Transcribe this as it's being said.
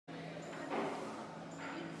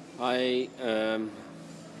Hi,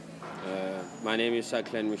 my name is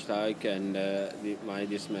Saqlain Mushtaq, and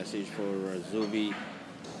this message for Zubi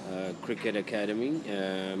Cricket Academy.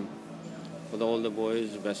 For all the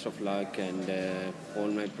boys, best of luck, and all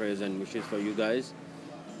my prayers and wishes for you guys.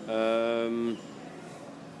 Um,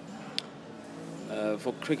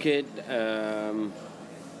 for cricket,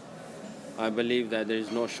 I believe that there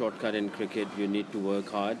is no shortcut in cricket. You need to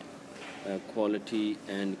work hard. Quality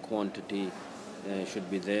and quantity should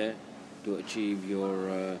be there to achieve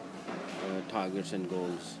your targets and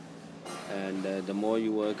goals. And the more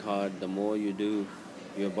you work hard, the more you do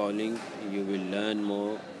your bowling, you will learn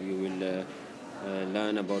more. You will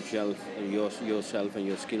learn about yourself and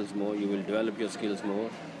your skills more. You will develop your skills more.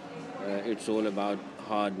 It's all about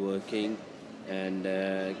hard working and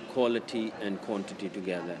quality and quantity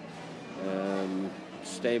together.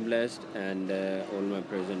 Stay blessed, and all my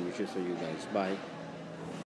prayers and wishes for you guys. Bye.